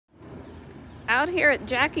Out here at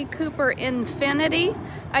Jackie Cooper Infinity,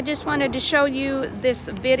 I just wanted to show you this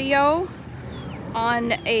video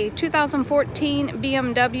on a 2014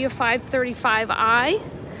 BMW 535i.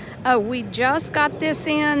 We just got this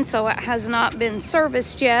in, so it has not been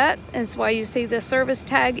serviced yet. That's why you see the service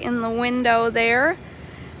tag in the window there.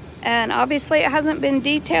 And obviously it hasn't been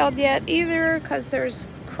detailed yet either, because there's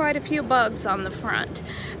quite a few bugs on the front.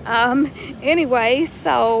 Anyway,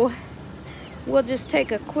 so we'll just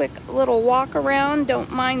take a quick little walk around.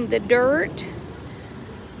 Don't mind the dirt.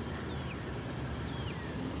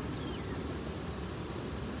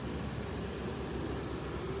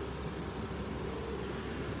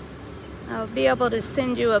 I'll be able to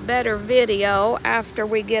send you a better video after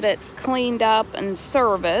we get it cleaned up and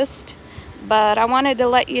serviced. But I wanted to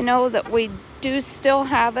let you know that we do still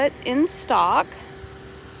have it in stock.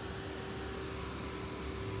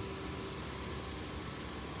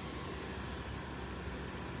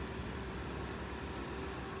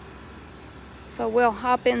 So we'll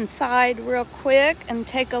hop inside real quick and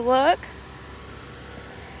take a look.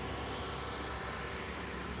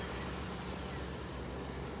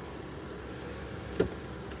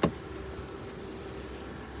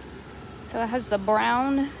 So it has the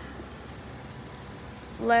brown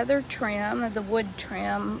leather trim, the wood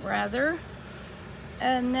trim rather,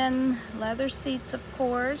 and then leather seats, of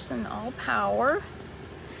course, and all power.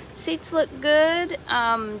 Seats look good.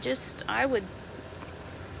 I would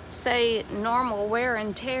say normal wear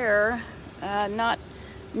and tear,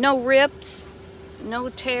 no rips, no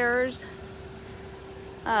tears.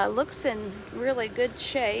 Looks in really good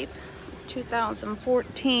shape.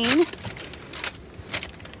 2014.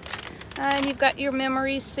 And you've got your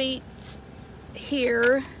memory seats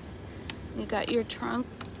here. You got your trunk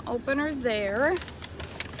opener there.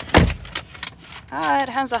 It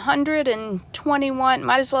has 121,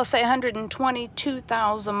 might as well say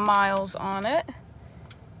 122,000 miles on it.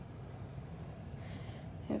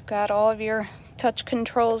 You've got all of your touch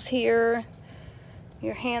controls here,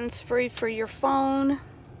 your hands-free for your phone,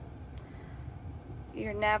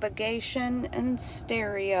 your navigation and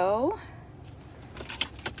stereo.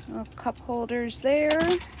 Little cup holders there.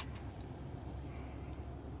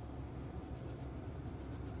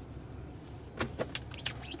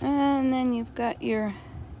 And then you've got your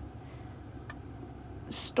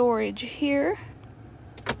storage here.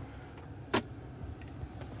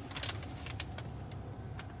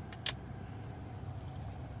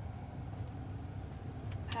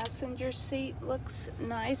 Passenger seat looks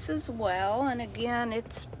nice as well, and again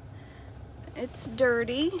it's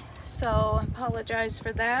dirty, so I apologize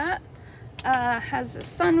for that. Has a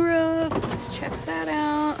sunroof. Let's check that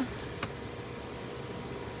out.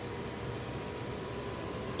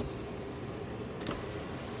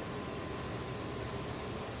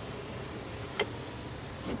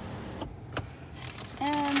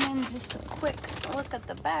 And then just a quick look at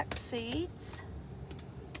the back seats.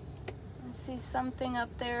 I see something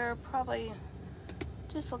up there, probably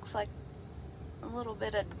just looks like a little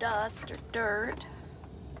bit of dust or dirt.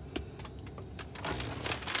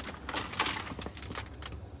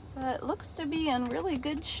 But it looks to be in really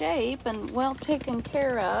good shape and well taken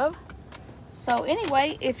care of. So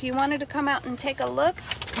anyway, if you wanted to come out and take a look,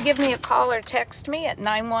 give me a call or text me at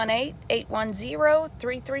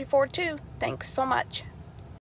 918-810-3342. Thanks so much.